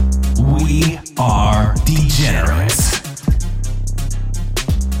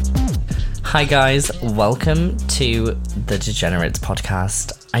Hi guys, welcome to the Degenerates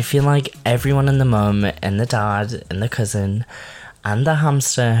podcast. I feel like everyone and the mum and the dad and the cousin and the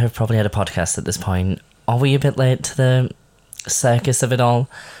hamster have probably had a podcast at this point. Are we a bit late to the circus of it all?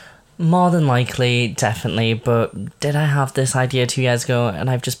 More than likely, definitely, but did I have this idea 2 years ago and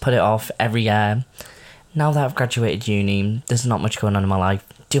I've just put it off every year? Now that I've graduated uni, there's not much going on in my life.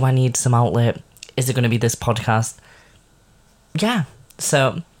 Do I need some outlet? Is it going to be this podcast? Yeah,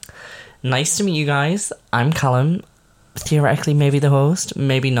 so nice to meet you guys. I'm Callum, theoretically maybe the host,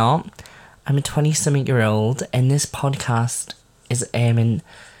 maybe not. I'm a 20-something-year-old and this podcast is aiming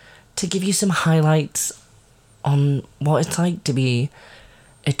to give you some highlights on what it's like to be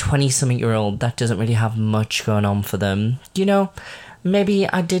a 20-something-year-old that doesn't really have much going on for them. You know, maybe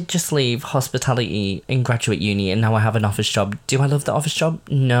I did just leave hospitality in graduate uni and now I have an office job. Do I love the office job?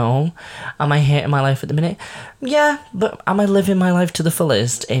 No. Am I hating my life at the minute? Yeah, but am I living my life to the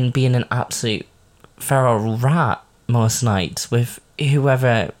fullest in being an absolute feral rat most nights with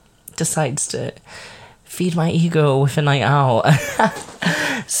whoever decides to feed my ego with a night out?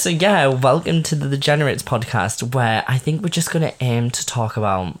 So yeah, welcome to the Degenerates podcast, where I think we're just going to aim to talk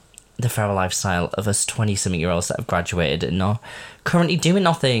about the feral lifestyle of us 20-something-year-olds that have graduated and are currently doing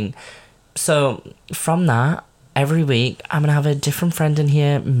nothing. So from that, every week I'm going to have a different friend in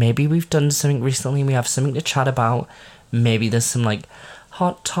here. Maybe we've done something recently, we have something to chat about. Maybe there's some like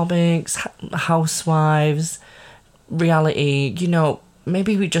hot topics, housewives, reality, you know.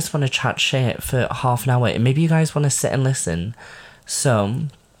 Maybe we just want to chat shit for half an hour and maybe you guys want to sit and listen. So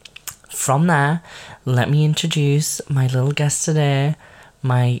from there, let me introduce my little guest today,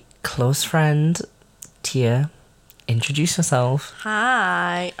 my close friend, Tia. Introduce yourself.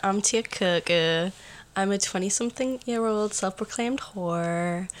 Hi, I'm Tia Kirker. I'm a 20-something-year-old self-proclaimed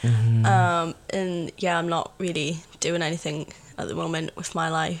whore. Mm-hmm. And yeah, I'm not really doing anything at the moment with my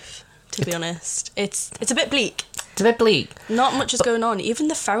life, to be honest. It's a bit bleak. It's a bit bleak. Not much is going on. Even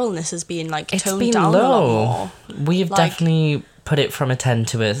the feralness has been like It's toned been down low. a lot more. We've Like, definitely put it from a 10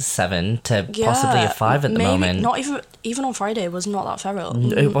 to a 7 to possibly a 5 at the moment. Not even on Friday was not that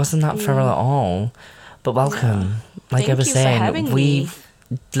feral. It wasn't that feral at all. But welcome. Like Thank I was you for having saying, me.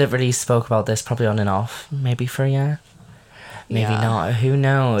 we literally spoke about this probably on and off, maybe for a year. Maybe Yeah. not. Who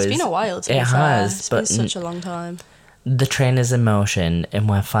knows? It's been a while, to be It fair. has, It's but been such a long time. the train is in motion and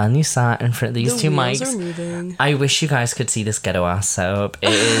we're finally sat in front of these The two wheels mics. are moving. I wish you guys could see this ghetto ass setup.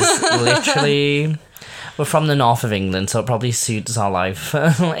 It is literally... We're from the north of England, so it probably suits our life.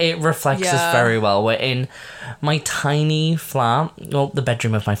 It reflects us Yeah. very well. We're in my tiny flat. Well, the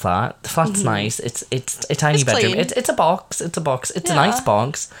bedroom of my flat. The flat's nice. It's a tiny It's bedroom. clean. It's a box. It's a box. It's a Yeah. nice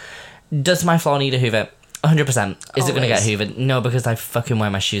box. Does my floor need a hoover? 100%. Is it going to get Always. hoovered? No, because I fucking wear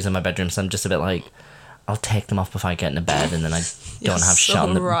my shoes in my bedroom, so I'm just a bit like... I'll take them off before I get into bed, and then I You're don't have shit so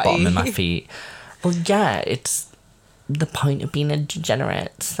on the bottom of my right. feet. Well, yeah, it's the point of being a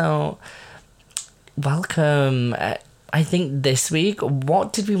degenerate. So, welcome. I think this week,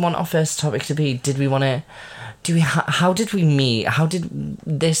 what did we want our first topic to be? Did we want to... how did we meet? How did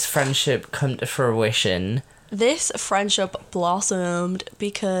this friendship come to fruition? This friendship blossomed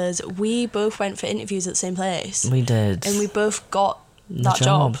because we both went for interviews at the same place. We did. And we both got that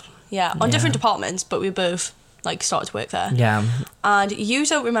job. job. Yeah, on different departments, but we both like started to work there. Yeah. And you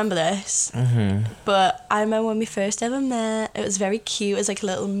don't remember this, but I remember when we first ever met. It was very cute. It was like a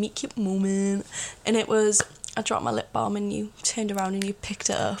little meet cute moment. And it was, I dropped my lip balm and you turned around and you picked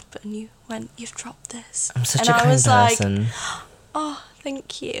it up and you went, "You've dropped this." I'm such and a kind I was person. like, "Oh,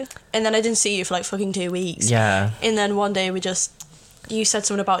 thank you." And then I didn't see you for like fucking 2 weeks. Yeah. And then one day you said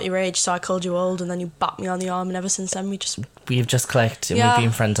something about your age, so I called you old, and then you backed me on the arm, and ever since then We've just clicked and Yeah. we've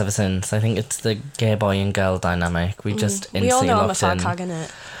been friends ever since. I think it's the gay boy and girl dynamic. We just instantly we all know I'm a locked fat in. cag,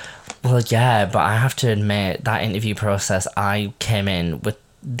 innit? Well, yeah, but I have to admit, that interview process, I came in with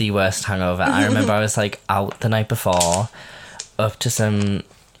the worst hangover. I remember I was like out the night before, up to some...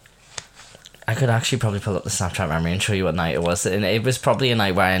 I could actually probably pull up the Snapchat memory and show you what night it was. And it was probably a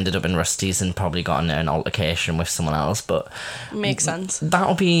night where I ended up in Rusty's and probably got in an altercation with someone else. But Makes sense.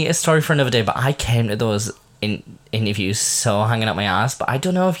 that'll be a story for another day. But I came to those interviews so hanging out my ass. But I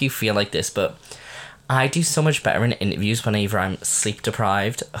don't know if you feel like this, but I do so much better in interviews whenever I'm sleep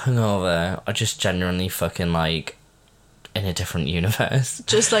deprived, hungover, or just genuinely fucking like in a different universe.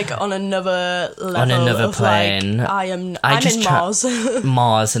 Just like on another level. On another of, plane. Like, I'm just in Mars.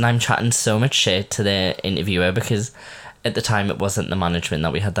 Mars, and I'm chatting so much shit to the interviewer because at the time it wasn't the management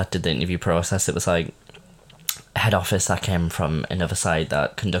that we had that did the interview process. It was like head office that came from another side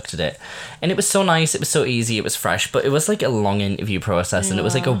that conducted it, and it was so nice, it was so easy, it was fresh, but it was like a long interview process, and it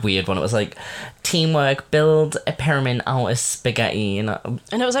was like a weird one. It was like teamwork, build a pyramid out of spaghetti, and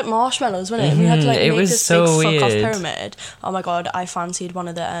it was like marshmallows, wasn't it? We had to like it make was this so big fuck off weird. pyramid. Oh my god, I fancied one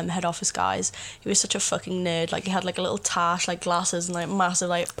of the head office guys. He was such a fucking nerd. Like he had like a little tash, like glasses, and like massive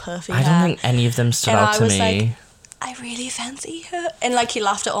like puffy hair. I don't think any of them stood out to me. Like, I really fancy her. And like he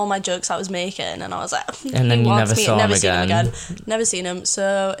laughed at all my jokes I was making, and I was like, and then you never saw him again. Never seen him.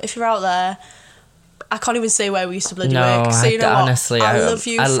 So if you're out there, I can't even say where we used to bloody No, work. So you know honestly, what? I love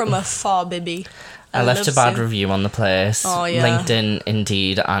you from afar, baby. I left a bad review on the place. Oh, yeah. LinkedIn,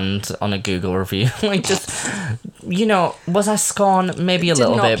 Indeed, and on a Google review. Like, just, you know, was I scorned? Maybe a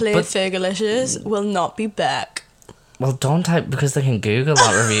little bit. Did not but play Fergalicious, will not be back. Well, don't type, because they can Google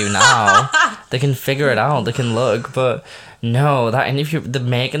that review now. They can figure it out. They can look. But no, that interview, the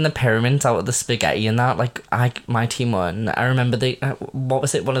making the pyramids out of the spaghetti and that, like, my team won. I remember what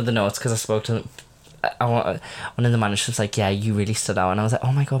was it? One of the notes, because I spoke to them. One of the managers was like, yeah, you really stood out, and I was like,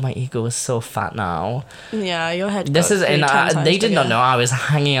 oh my god, my ego is so fat now. Yeah, your head. This is, and they did not know I was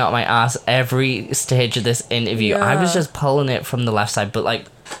hanging out my ass every stage of this interview. Yeah. I was just pulling it from the left side, but like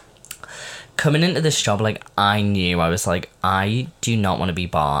coming into this job, like I knew, I was like, I do not want to be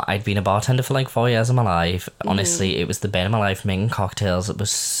bar. I'd been a bartender for like 4 years of my life. Honestly, it was the bane of my life, making cocktails. It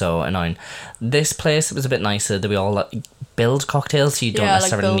was so annoying. This place, it was a bit nicer that we all like, build cocktails, so you don't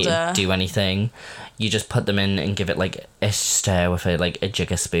necessarily need to do anything. You just put them in and give it like a stir with a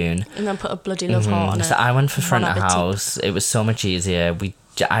jigger spoon, and then put a bloody love heart on it. So I went for front of house. It was so much easier.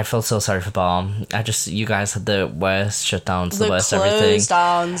 I felt so sorry for bar. You guys had the worst shutdowns, the worst everything.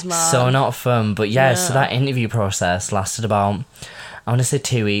 Downs, man. So not fun. But yeah, so that interview process lasted about, I want to say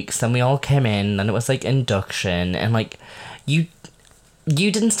 2 weeks. Then we all came in, and it was like induction, and like you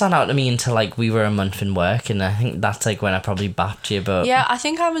didn't stand out to me until like we were a month in work, and I think that's like when I probably bapped you. But yeah, I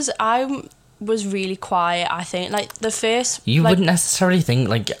think I was really quiet. I think like the first you wouldn't necessarily think,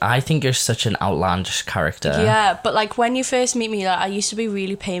 like, I think you're such an outlandish character. Yeah, but like when you first meet me, like I used to be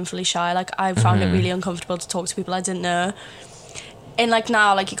really painfully shy. Like I found it really uncomfortable to talk to people I didn't know. And like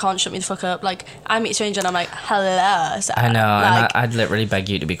now, like you can't shut me the fuck up. Like I meet a stranger and I'm like, hello. So, I know, like, and I'd literally beg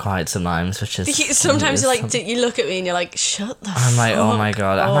you to be quiet sometimes, which is sometimes you're like, you look at me and you're like, shut the fuck up. I'm like, oh my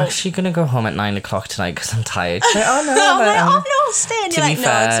god, I'm actually gonna go home at 9 o'clock tonight because I'm tired. She's like, oh no, I'm like, oh no, stay. And you're like,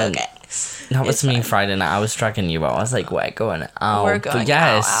 fair, no, it's okay. That was me Friday night. I was dragging you out. I was like, we're going out. We're going but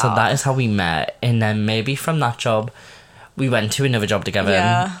yes, out. So that is how we met. And then maybe from that job, we went to another job together.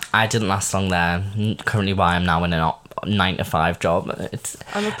 Yeah. I didn't last long there. Currently, why I'm now in a 9-to-5 job.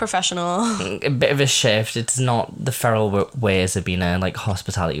 I'm a professional. A bit of a shift. It's not the feral ways of being a like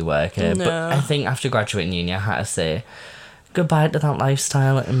hospitality worker. No. But I think after graduating uni, I had to say goodbye to that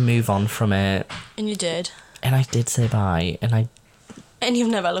lifestyle and move on from it. And you did. And I did say bye. And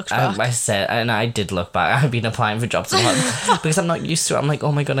you've never looked back. I said, and I did look back. I've been applying for jobs a lot because I'm not used to it. I'm like,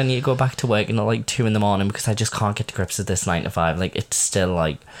 oh my god, I need to go back to work at like 2 a.m. because I just can't get to grips with this 9-to-5. Like, it's still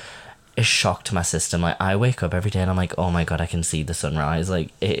like a shock to my system. Like, I wake up every day and I'm like, oh my god, I can see the sunrise. Like,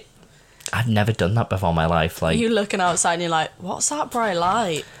 I've never done that before in my life. Like, you're looking outside and you're like, what's that bright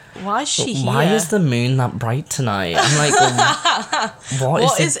light? Why is she here? Why is the moon that bright tonight? I'm like,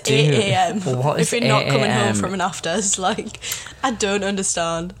 what is it 8 a.m. What is if you're not coming home from an afters? Like, I don't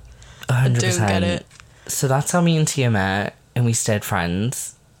understand. 100%. I don't get it. So that's how me and Tia met, and we stayed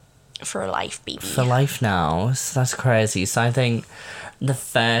friends. For life, baby. For life now. So that's crazy. So I think the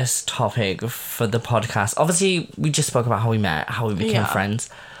first topic for the podcast, obviously we just spoke about how we met, how we became friends.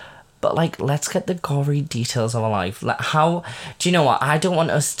 But, like, let's get the gory details of our life. Like, how... Do you know what? I don't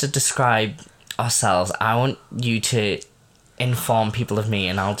want us to describe ourselves. I want you to inform people of me,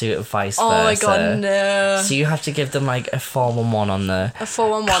 and I'll do it vice versa. Oh, my God, no. So you have to give them, like, a 411 on the... A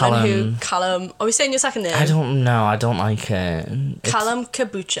 411 and who? Callum... Are we saying your second name? I don't know. I don't like it. Callum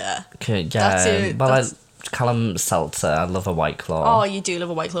Kabucha. Yeah. That's it. Well, Callum Seltzer. I love a White Claw. Oh, you do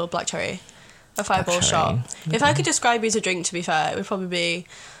love a White Claw. Black cherry. A fireball shot. If I could describe you as a drink, to be fair, it would probably be...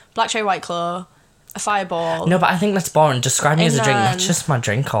 Black cherry White Claw, a fireball. No, but I think that's boring. Describe me as a drink. That's just my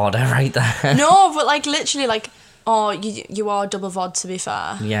drink order right there. No, but like literally like, oh, you are double VOD, to be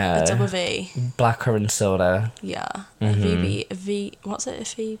fair. Yeah. A double V. Blackcurrant soda. Yeah. Mm-hmm. What's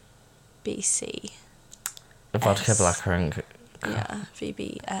it? A VBC. A vodka blackcurrant. Yeah,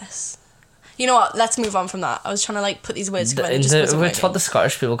 VBS. You know what? Let's move on from that. I was trying to like put these words together. It's what the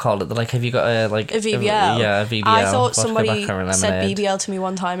Scottish people call it. They're like, have you got a VBL? Yeah, a VBL. I thought somebody said BBL to me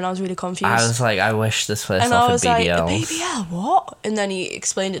one time, and I was really confused. I was like, I wish this place and offered BBL. And I was like, BBL, what? And then he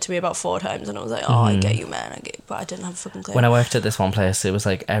explained it to me about 4 times, and I was like, I get you, man. But I didn't have a fucking clue. When I worked at this one place, it was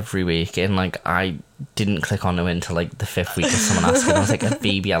like every week, and like I didn't click on it until like the 5th week of someone asking. I was like, a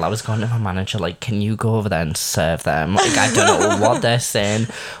BBL. I was going to my manager like, can you go over there and serve them? Like, I don't know what they're saying,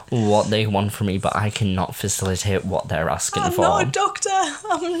 what they want from me, but I cannot facilitate what they're asking for. I'm not a doctor.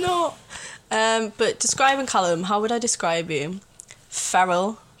 I'm not. But describing Callum, how would I describe you?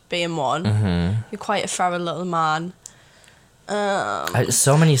 Feral being one. You're quite a feral little man.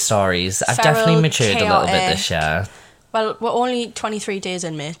 So many stories. I've definitely matured a little bit this year. Well, we're only 23 days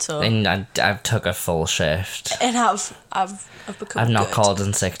in, mate, so... And I've took a full shift. And I've become I've not good. called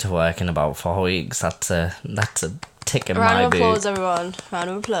in sick to work in about 4 weeks. That's a tick in my Round of boot. applause, everyone. Round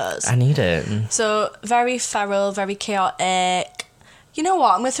of applause. I need it. So, very feral, very chaotic. You know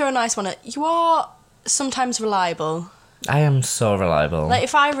what? I'm going to throw a nice one at... You are sometimes reliable. I am so reliable. Like,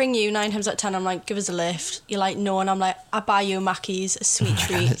 if I ring you 9 times out of 10, I'm like, give us a lift. You're like, no, and I'm like, I buy you a Mackey's, a sweet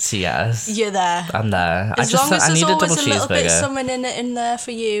treat. Yes. You're there. I'm there. As long as I there's need a always double a little bit cheeseburger. something in there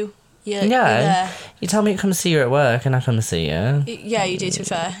for you. You're Yeah. there. You tell me to come see you at work and I come see you. Yeah, you do, to be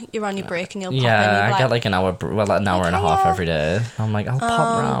fair. You're on your break and you'll pop in. Yeah, You're I get like an hour and a half every day. I'm like, I'll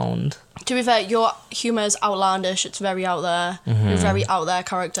pop round. To be fair, your humour is outlandish. It's very out there. You're a very out there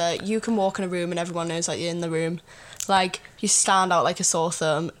character. You can walk in a room and everyone knows that you're in the room. Like, you stand out like a sore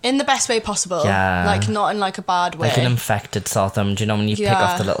thumb. In the best way possible. Yeah. Like, not in like a bad way. Like an infected sore thumb. Do you know when you pick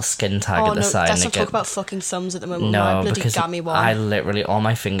off the little skin tag at the side? Let's not talk about fucking thumbs at the moment. No, My bloody because gammy one. I literally, all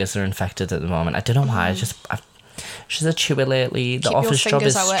my fingers are infected at the moment. I don't know why. I've just a chewy lately. The Keep office your job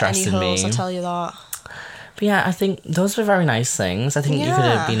fingers is out at any stressing holes, me. I'll tell you that. But yeah, I think those were very nice things. I think you could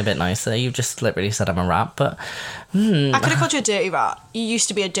Yeah. have been a bit nicer. You just literally said I'm a rat, but I could have called you a dirty rat. You used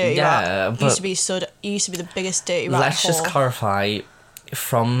to be a dirty rat. You used to be the biggest dirty rat. let's just clarify.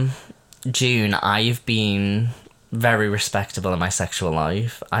 From June, I've been very respectable in my sexual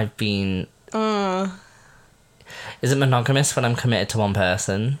life. I've been... Is it monogamous when I'm committed to one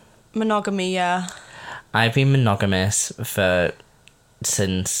person? Monogamy, yeah. I've been monogamous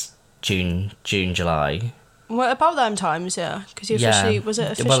since June, July. What about them times, yeah? Because you officially... Was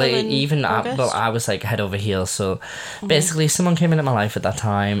it official in August? I was like head over heels. So basically someone came into my life at that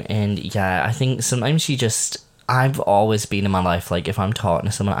time, and yeah, I think sometimes I've always been in my life, like, if I'm talking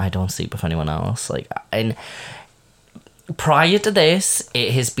to someone, I don't sleep with anyone else. Like, and prior to this,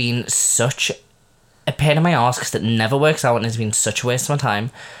 it has been such a pain in my arse because it never works out and it's been such a waste of my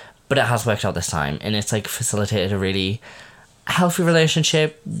time. But it has worked out this time, and it's like facilitated a really healthy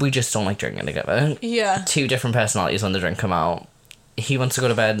relationship. We just don't like drinking together. Yeah. 2 different personalities when the drink come out. He wants to go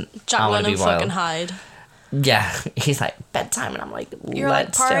to bed. I want Jacqueline to be and wild. fucking hide. Yeah, he's like, bedtime, and I'm like, You're like,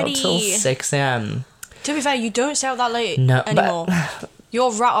 let's stay out party. till 6 a.m. To be fair, you don't stay out that late No, anymore.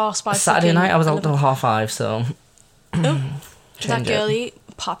 You're rat arse by Saturday night I was out 11. till 5:30, so That change it. girlie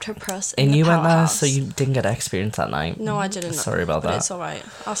popped her purse in And the you went there, powerhouse. so you didn't get experience that night. No, I didn't. Sorry about but that. It's alright.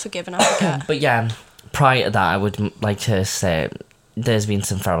 I'll forgive and I forget. But yeah, prior to that, I would like to say there's been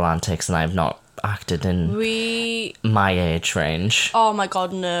some feral antics, and I've not acted in my age range. Oh my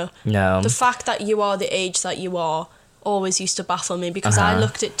god, no. No. The fact that you are the age that you are always used to baffle me because I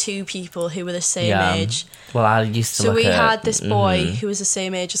looked at 2 people who were the same age. Well, I used to So look we at... had this boy who was the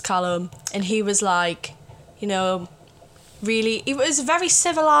same age as Callum, and he was like, you know, really, he was very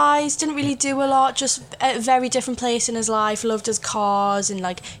civilised, didn't really do a lot, just at a very different place in his life, loved his cars, and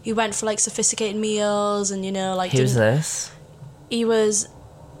like he went for like sophisticated meals, and you know, like... Who's this? He was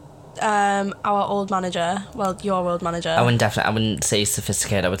our old manager, well, your old manager. I wouldn't say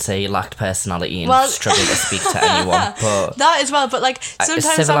sophisticated, I would say he lacked personality and Well- struggled to speak to anyone, but... That as well, but like sometimes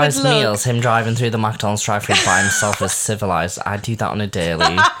I would civilised look... meals, him driving through the McDonald's drive-thru by himself is civilised. I do that on a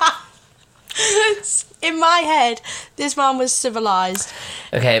daily. In my head, this man was civilised.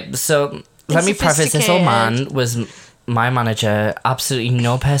 Okay, so let me preface, this old man was my manager, absolutely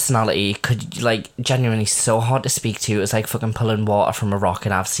no personality, could, like, genuinely so hard to speak to. It was like fucking pulling water from a rock,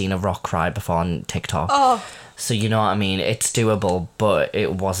 and I've seen a rock cry before on TikTok. Oh. So you know what I mean? It's doable, but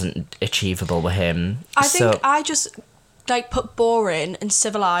it wasn't achievable with him. I think I just like put boring and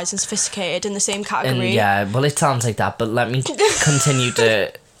civilised and sophisticated in the same category. And yeah, well, it sounds like that, but let me continue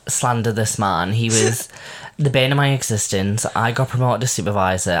to slander this man. He was the bane of my existence. I got promoted to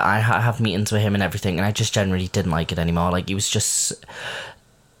supervisor. I have meetings with him and everything, and I just generally didn't like it anymore. Like, he was just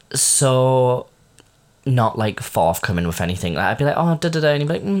so not, like, forthcoming with anything. Like, I'd be like, oh, da-da-da, and he'd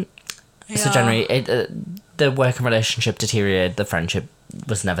be like, So generally, the working relationship deteriorated, the friendship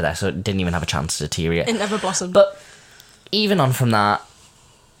was never there, so it didn't even have a chance to deteriorate. It never blossomed. But even on from that,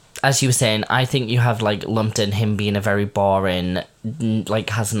 as you were saying, I think you have like lumped in him being a very boring, like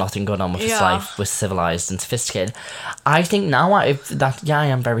has nothing going on with his life, was civilized and sophisticated. I think now I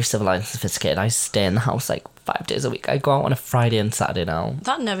am very civilized and sophisticated. I stay in the house like 5 days a week. I go out on a Friday and Saturday now.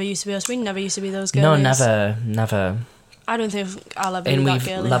 That never used to be us. We never used to be those girls. No, never. I don't think I'll ever be and that we've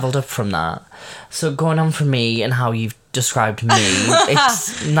girly. leveled up from that. So going on from me and how you've described me,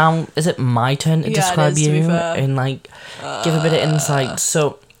 it's now, is it my turn to describe you? To be fair. And like give a bit of insight.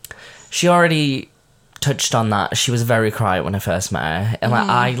 So she already touched on that. She was very quiet when I first met her, and like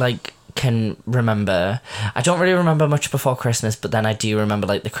I like can remember, I don't really remember much before Christmas, but then I do remember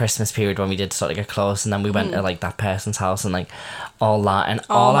like the Christmas period when we did sort of get close, and then we went to like that person's house and like all that, and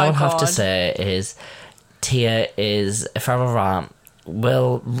all I would have to say is Tia is, if I were right,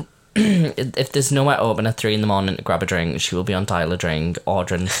 if there's nowhere open at 3 a.m. to grab a drink, she will be on dial a drink,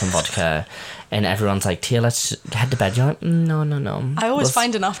 ordering some vodka, and everyone's like, Tia, let's head to bed. You're like, no. I always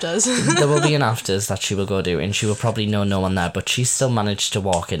find an afters. There will be an afters that she will go do, and she will probably know no one there, but she still managed to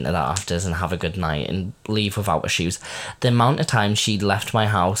walk into that afters and have a good night and leave without her shoes. The amount of time she left my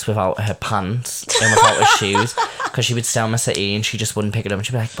house without her pants and without her shoes, because she would stay on my city and she just wouldn't pick it up, and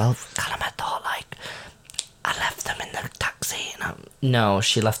she'd be like, well, Callum, I thought like I left them in the taxi. No,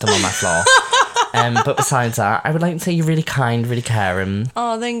 she left them on my floor. But besides that, I would like to say you're really kind, really caring.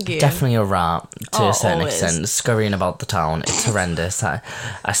 Oh, thank you. Definitely a rat to a certain always. extent. Scurrying about the town, it's horrendous. I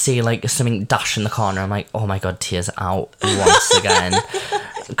see like something dash in the corner. I'm like, oh my god, Tia's out once again.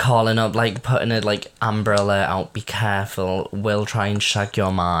 Calling up, like putting a like umbrella out. Be careful. Will try and shag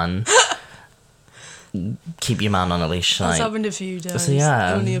your man. Keep your man on a leash. That's like. happened a few times. So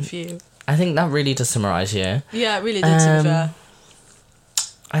yeah, only a few. I think that really does summarise you. Yeah, it really did, to be fair.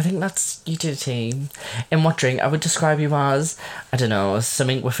 I think that's you do, team. In what drink? I would describe you as, I don't know,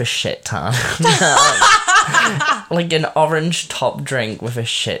 something with a shit tan. Like an orange top drink with a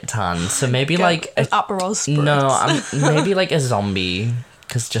shit tan. So maybe like an Aperol Spritz. No, maybe like a zombie,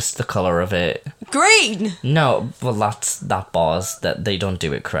 because just the colour of it. Green! No, well that's that bars that they don't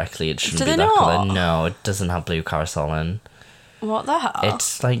do it correctly. It shouldn't be that colour. No, it doesn't have blue carousel in. What the hell?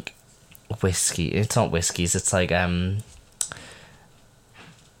 It's like whiskey. It's not whiskies. It's like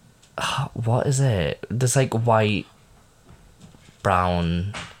what is it? There's like white,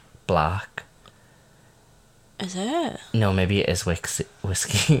 brown, black. Is it? No, maybe it is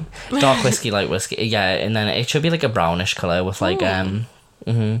whiskey. Dark whiskey, light whiskey. Yeah, and then it should be like a brownish colour with like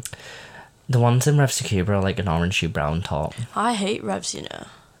the ones in Revs to Cuba are like an orangey brown top. I hate Revs, you know.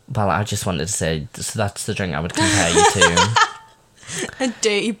 Well, I just wanted to say, so that's the drink I would compare you to. A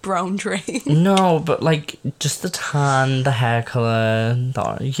dirty brown drink. No, but like just the tan, the hair colour,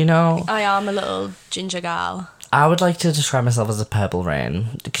 you know. I am a little ginger gal. I would like to describe myself as a purple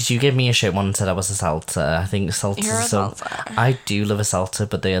rain, because you gave me a shit one and said I was a seltzer. I think seltzers. You're a seltzer. I do love a seltzer,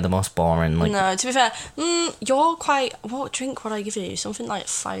 but they are the most boring. Like, no, to be fair, you're quite. What drink would I give you? Something like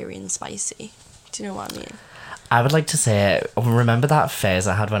fiery and spicy. Do you know what I mean? I would like to say, remember that phase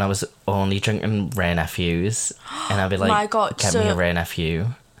I had when I was only drinking Ray Nephews, and I'd be like, my God, get me a Ray Nephew.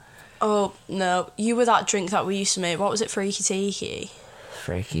 Oh no, you were that drink that we used to make. What was it? Freaky Tiki.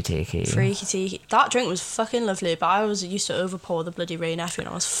 Freaky Tiki. Freaky Tiki. That drink was fucking lovely, but I used to overpour the bloody Ray Nephew, and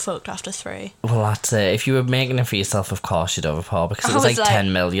I was fucked after 3. Well, that's it. If you were making it for yourself, of course you'd overpour, because it was like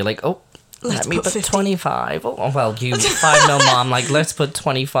 10 mil. You're like, oh, let me put 25. Oh, well, you 5 mil more. I'm like, let's put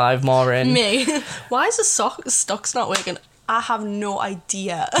 25 more in. Me. Why is the stock's not working? I have no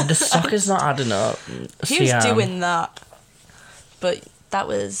idea. The stock is not adding up. Who's doing that? But that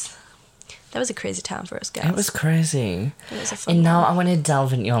was a crazy time for us, guys. It was crazy. It was a fun And now I want to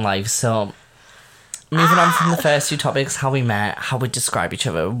delve into your life. So, moving on from the first 2 topics, how we met, how we describe each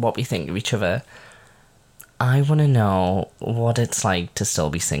other, what we think of each other. I want to know what it's like to still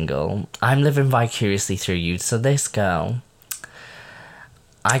be single. I'm living vicariously through you. So this girl,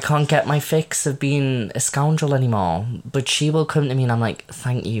 I can't get my fix of being a scoundrel anymore. But she will come to me and I'm like,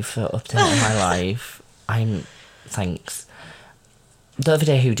 thank you for updating my life. Thanks. The other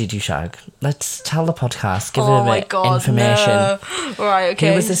day, who did you shag? Let's tell the podcast. Give it a bit information. No. Right, okay.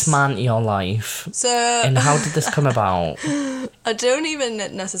 Who was this man in your life? And how did this come about? I don't even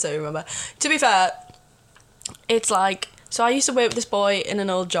necessarily remember. To be fair, it's like, so I used to work with this boy in an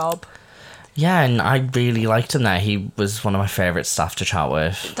old job. Yeah, and I really liked him there. He was one of my favourite staff to chat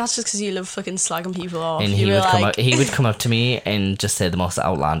with. That's just because you love fucking slagging people off. And he would come up to me and just say the most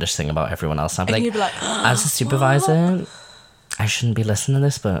outlandish thing about everyone else. And I'd be like, as a supervisor, what? I shouldn't be listening to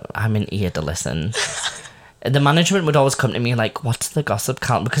this, but I'm in ear to listen. The management would always come to me like, what's the gossip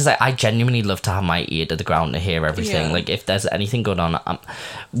count? Because I genuinely love to have my ear to the ground to hear everything. Yeah. Like, if there's anything going on,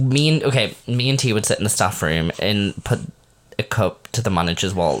 me and T would sit in the staff room and put a cup to the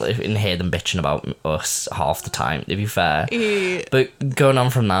manager's wall and hear them bitching about us half the time, to be fair. Yeah. But going on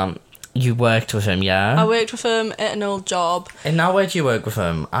from that, you worked with him, yeah? I worked with him at an old job. And now where do you work with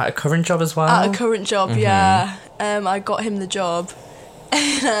him? At a current job as well? At a current job, yeah. I got him the job.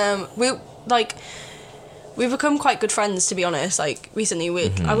 And we've become quite good friends, to be honest. Like, recently,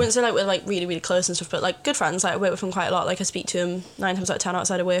 I wouldn't say like we're like really, really close and stuff, but like good friends. Like, I work with him quite a lot. Like, I speak to him 9 times out of 10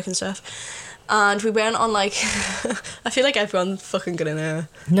 outside of work and stuff. And we went on like, I feel like everyone's fucking gonna know.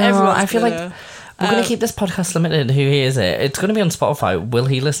 No, I feel like we're going to keep this podcast limited. Who hears it? It's going to be on Spotify. Will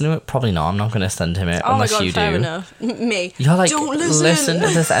he listen to it? Probably not. I'm not going to send him it unless you do. Fair enough. Me. You're like, don't listen to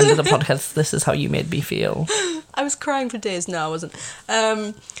this end of the podcast. This is how you made me feel. I was crying for days. No, I wasn't.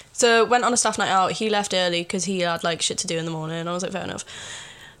 So went on a staff night out. He left early because he had like shit to do in the morning. I was like, fair enough.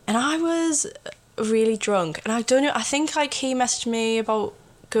 And I was really drunk. And I don't know. I think like he messaged me about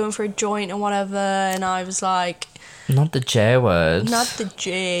going for a joint or whatever. And I was like, not the J word. Not the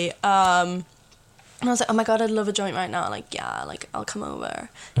J. And I was like, oh my God, I'd love a joint right now. Like, yeah, like, I'll come over.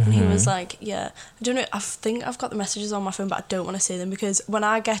 And he was like, yeah. I don't know, I think I've got the messages on my phone, but I don't want to say them because when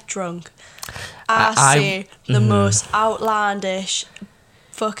I get drunk, I say the most outlandish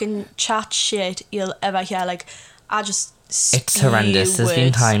fucking chat shit you'll ever hear. Like, I just it's horrendous. There's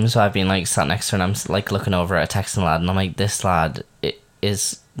been times where I've been, like, sat next to her and I'm, like, looking over at a texting lad and I'm like, this lad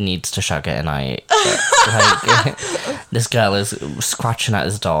needs to shag it and like this girl is scratching at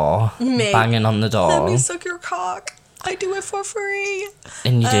his door, banging on the door. Let me suck your cock. I do it for free.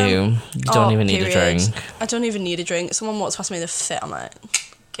 And you don't even need a drink. I don't even need a drink. Someone walks past me in the fit, I'm like,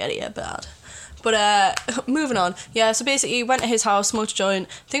 get it, bad. But moving on. Yeah, so basically went to his house, smoked a joint.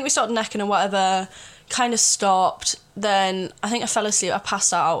 I think we started necking or whatever. Kind of stopped. Then I think I fell asleep. I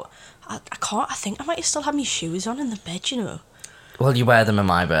passed out. I think I might have still had my shoes on in the bed, you know. Well, you wear them in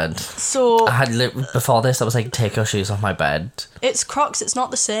my bed. So I had before this, I was like, take your shoes off my bed. It's Crocs. It's not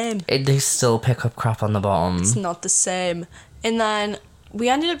the same. They still pick up crap on the bottom. It's not the same. And then we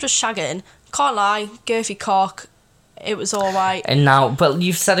ended up just shagging. Can't lie, girthy cock. It was all right. And now, but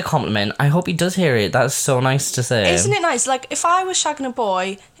you've said a compliment. I hope he does hear it. That's so nice to say. Isn't it nice? Like, if I was shagging a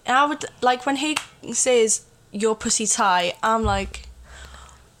boy, and I would like when he says your pussy tight, I'm like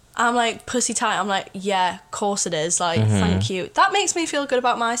pussy tight. I'm like, yeah, of course it is. Like, thank you. That makes me feel good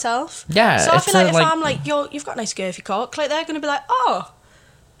about myself. Yeah. So I feel like if I'm like, you've got a nice girthy cock, like they're gonna be like, oh,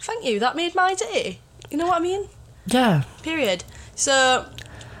 thank you. That made my day. You know what I mean? Yeah. Period. So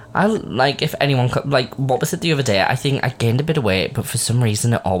I like if anyone like what was it the other day? I think I gained a bit of weight, but for some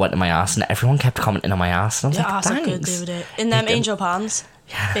reason it all went to my ass, and everyone kept commenting on my ass, and I was like, ass thanks. Good the other day. In them angel pants.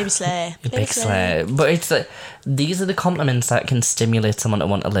 Yeah. Baby slay. Big slay. But it's like these are the compliments that can stimulate someone to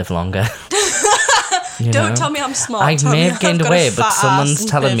want to live longer. Don't tell me I'm smart. I may have gained weight, but someone is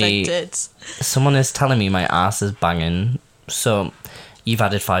telling me my ass is banging. So you've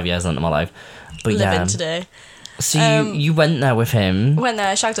added 5 years onto my life. But living today. So you went there with him. Went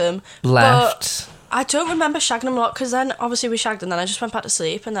there, shagged him. Left. But I don't remember shagging him a lot because then obviously we shagged and then I just went back to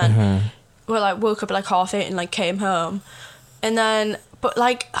sleep and then we like woke up at like 8:30 and like came home. And then, but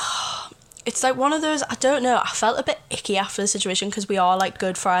like, it's like one of those, I don't know, I felt a bit icky after the situation because we are like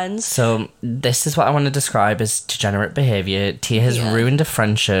good friends. So this is what I want to describe as degenerate behaviour. Tia has ruined a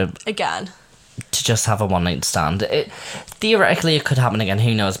friendship. Again. To just have a one-night stand. Theoretically, it could happen again,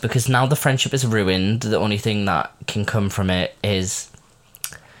 who knows? Because now the friendship is ruined, the only thing that can come from it is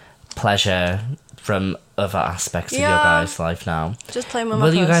pleasure from other aspects of your guys' life now. Just playing with my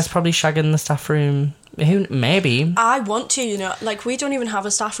Will you guys probably shag in the staff room? Who? Maybe. I want to, you know. Like, we don't even have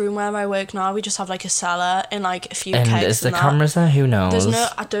a staff room where I work now. We just have, like, a cellar and, like, a few kegs and is there cameras there? Who knows? There's no...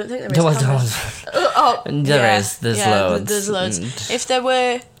 I don't think there is cameras. There is. There's loads. There's loads. If there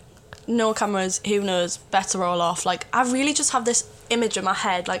were no cameras, who knows? Better all off. Like, I really just have this image in my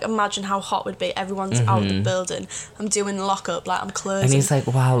head. Like, imagine how hot it would be. Everyone's out the building. I'm doing lockup. Like, I'm closing. And he's like,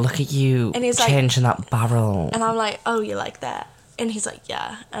 wow, look at you and he's changing that barrel. And I'm like, oh, you like that? And he's like,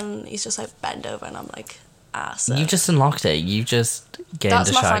 yeah. And he's just like, bend over. And I'm like, ah, so. You just unlocked it. You just gained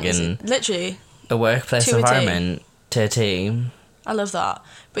a shagging. Literally. A workplace environment. To a team. I love that.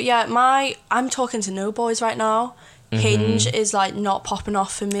 But yeah, I'm talking to no boys right now. Hinge is like not popping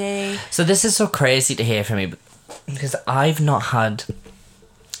off for me. So this is so crazy to hear from me because I've not had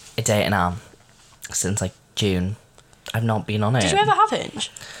a dating app since like June. I've not been on it. Did you ever have Hinge?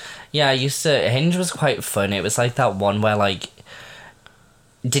 Yeah, I used to. Hinge was quite fun. It was like that one where like,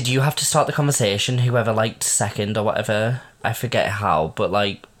 did you have to start the conversation? Whoever liked second or whatever. I forget how, but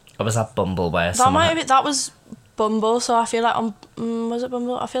like, it was that Bumble where that was Bumble. So I feel like was it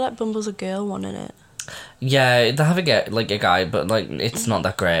Bumble? I feel like Bumble's a girl one in it. Yeah, they have a guy, but like it's not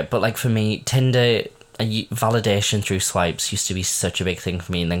that great. But like for me, Tinder validation through swipes used to be such a big thing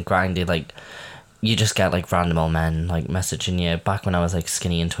for me, and then Grindr, like, you just get like random old men like messaging you. Back when I was like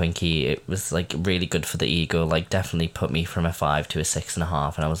skinny and twinky, it was like really good for the ego, like definitely put me from a 5 to a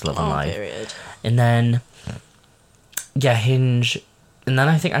 6.5, and I was loving life. Period. And then Hinge, and then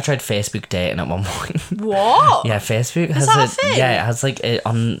I think I tried Facebook dating at one point. What? Yeah, Facebook has that a thing? Yeah, it has like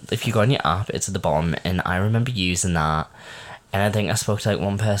if you go on your app, it's at the bottom, and I remember using that. And I think I spoke to like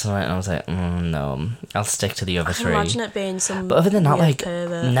one person on it, and I was like, no, I'll stick to the other three. Imagine it being some. But other than that, like,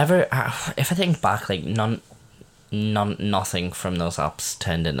 pervert. never. If I think back, like, nothing from those apps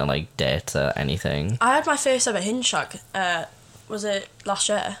turned into like dates or anything. I had my first ever Hinge shag. Was it last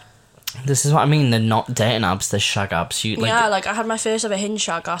year? This is what I mean. They're not dating apps. They're shag apps. Like I had my first ever Hinge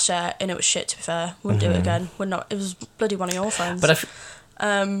shag last year, and it was shit. To be fair, wouldn't do it again. Would not. It was bloody one of your friends. But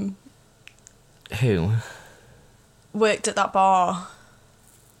who? Worked at that bar.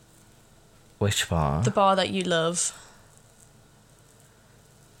 Which bar? The bar that you love.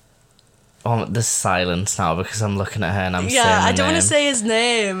 Oh, there's silence now because I'm looking at her and I'm saying Yeah, I the don't want name. to say his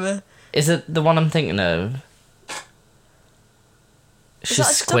name. Is it the one I'm thinking of? Is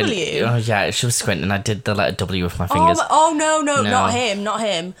that a squinting. W? Oh yeah, she was squinting. I did the letter W with my fingers. No, not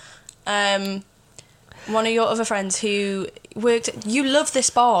him. One of your other friends who worked. You love this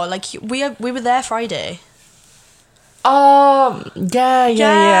bar. Like we were there Friday. Oh, yeah.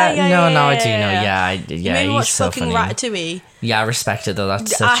 I do know. Yeah. You made me He's watch so fucking funny. Ratatouille. Yeah, I respect it though.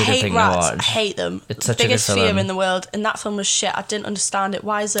 That's such a good thing rats. to watch. I hate them. It's such a good biggest fear film. in the world, and that film was shit. I didn't understand it.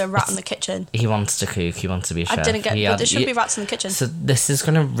 Why is there a rat in the kitchen? He wants to cook. He wants to be a chef. I didn't get. But there should be rats in the kitchen. So this is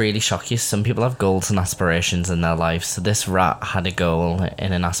going to really shock you. Some people have goals and aspirations in their life. So this rat had a goal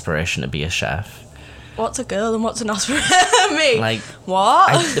and an aspiration to be a chef. What's a girl and what's an aspiration? Me. Like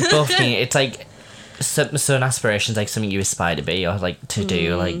what? Both me. It's like so an aspiration is like something you aspire to be or like to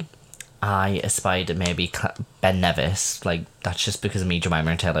do. Like I aspire to maybe Ben Nevis. Like that's just because me, Jemima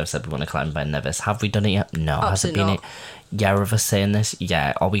and Taylor have said we want to climb Ben Nevis. Have we done it yet? No. Has it been not. it? Yeah, of us saying this.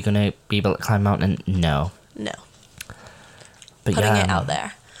 Yeah. Are we gonna be able to climb mountain? No. No. But Putting it out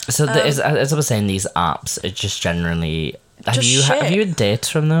there. So as I was saying, these apps are just generally. Have Just you shit. have you had dates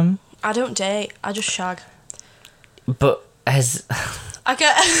from them? I don't date. I just shag. But as I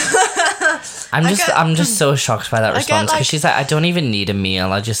get. I'm just so shocked by that response because like- she's like, I don't even need a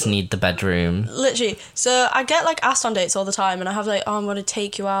meal. I just need the bedroom. Literally. So I get like asked on dates all the time, and I have like, oh, I'm gonna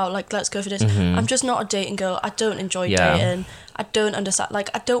take you out. Like, let's go for this. I'm just not a dating girl. I don't enjoy dating. I don't understand. Like,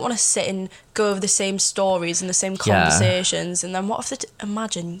 I don't want to sit and go over the same stories and the same conversations. And then what if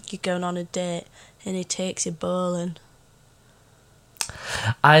imagine you're going on a date and he takes you bowling.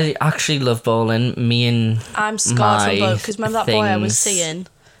 I actually love bowling. Me and I'm scarred from my both because remember that boy I was things-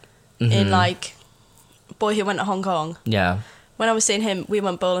 seeing in like boy who went to Hong Kong. Yeah. When I was seeing him, we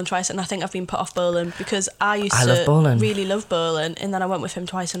went bowling twice, and I think I've been put off bowling because I love bowling. really love bowling, and then I went with him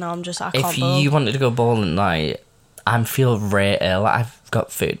twice, and now I can't If bowl. you wanted to go bowling, like I'm feel really ill. I've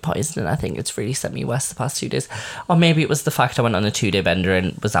got food poisoning. I think it's really sent me west the past 2 days, or maybe it was the fact I went on a 2-day bender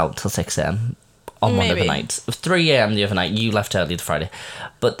and was out till 6 a.m. on one of the Maybe. nights. 3 a.m. the other night. You left early the Friday,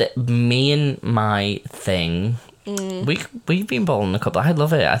 but me and my thing. We've been bowling a couple. I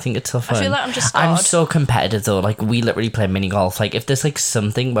love it. I think it's so fun. I feel like I'm just I'm scarred. so competitive though. Like we literally play mini golf. Like if there's like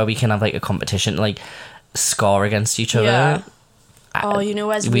something where we can have like a competition, like score against each other. Yeah. Oh, you know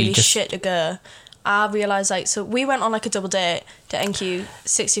where's we really just- shit to go? I realised, like, so we went on, like, a double date to NQ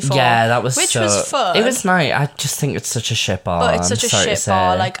 64. Yeah, that was which was fun. It was nice. I just think it's such a shit bar. But it's such I'm a sorry to shit say.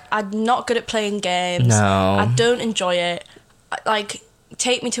 bar. Like, I'm not good at playing games. No. I don't enjoy it. Like,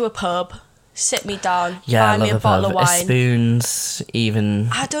 take me to a pub, sit me down, Yeah, I buy love me a a bottle pub. of wine. Spoons, even.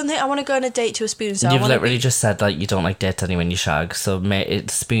 I don't think I want to go on a date to a spoon. So I You've wanna literally be- just said like you don't like date anyone you shag, so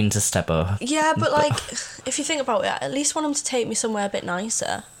spoons a step up. Yeah, but like, if you think about it, I at least want them to take me somewhere a bit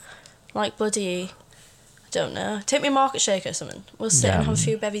nicer. Like bloody, I don't know. Take me a market shake or something. We'll sit and have a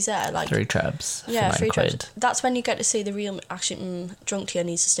few bevies there. Like 3 trebs. yeah, for 3 £9. trips. That's when you get to see the real. Actually, drunk Tia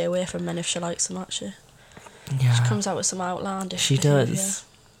needs to stay away from men if she likes them. Actually, Yeah. she comes out with some outlandish. She behaviour. does.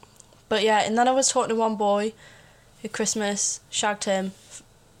 But yeah, and then I was talking to one boy, at Christmas, shagged him,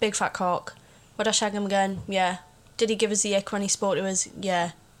 big fat cock. Would I shag him again? Yeah. Did he give us the ick when he spoke to us?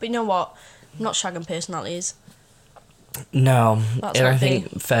 Yeah. But you know what? I'm not shagging personalities. No, That's and I not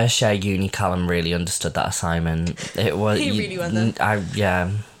think first year uni Callum really understood that assignment. It was He really went there.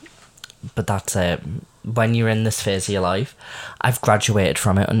 Yeah, but that's it. When you're in this phase of your life, I've graduated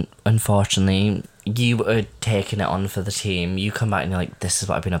from it. Unfortunately, you were taking it on for the team. You come back and you're like, "This is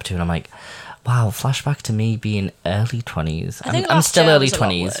what I've been up to," and I'm like, "Wow!" Flashback to me being early 20s. I think I'm still last year early was a lot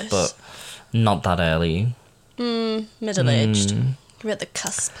 20s, worse. but not that early. Middle-aged. We're at the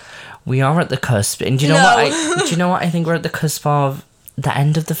cusp. We are at the cusp. And do you know what? Do you know what I think we're at the cusp of? The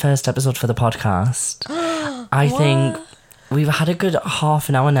end of the first episode for the podcast. I think we've had a good half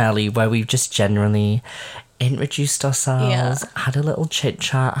an hour nearly where we've just generally introduced ourselves, had a little chit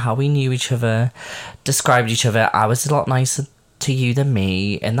chat, how we knew each other, described each other. I was a lot nicer to you than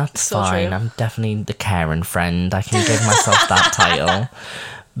me, and that's So fine. true. I'm definitely the caring friend. I can give myself that title.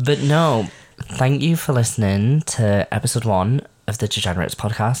 But no, thank you for listening to episode 1 of the Degenerates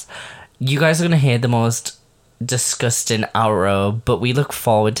podcast. You guys are going to hear the most disgusting outro, but we look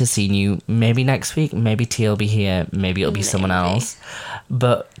forward to seeing you maybe next week. Maybe T will be here, maybe it'll be someone else,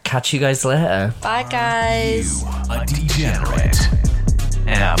 but catch you guys later. Bye, guys. You a degenerate?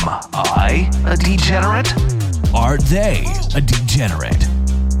 Am I a degenerate? Are they a degenerate?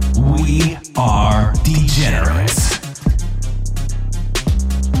 We are degenerate.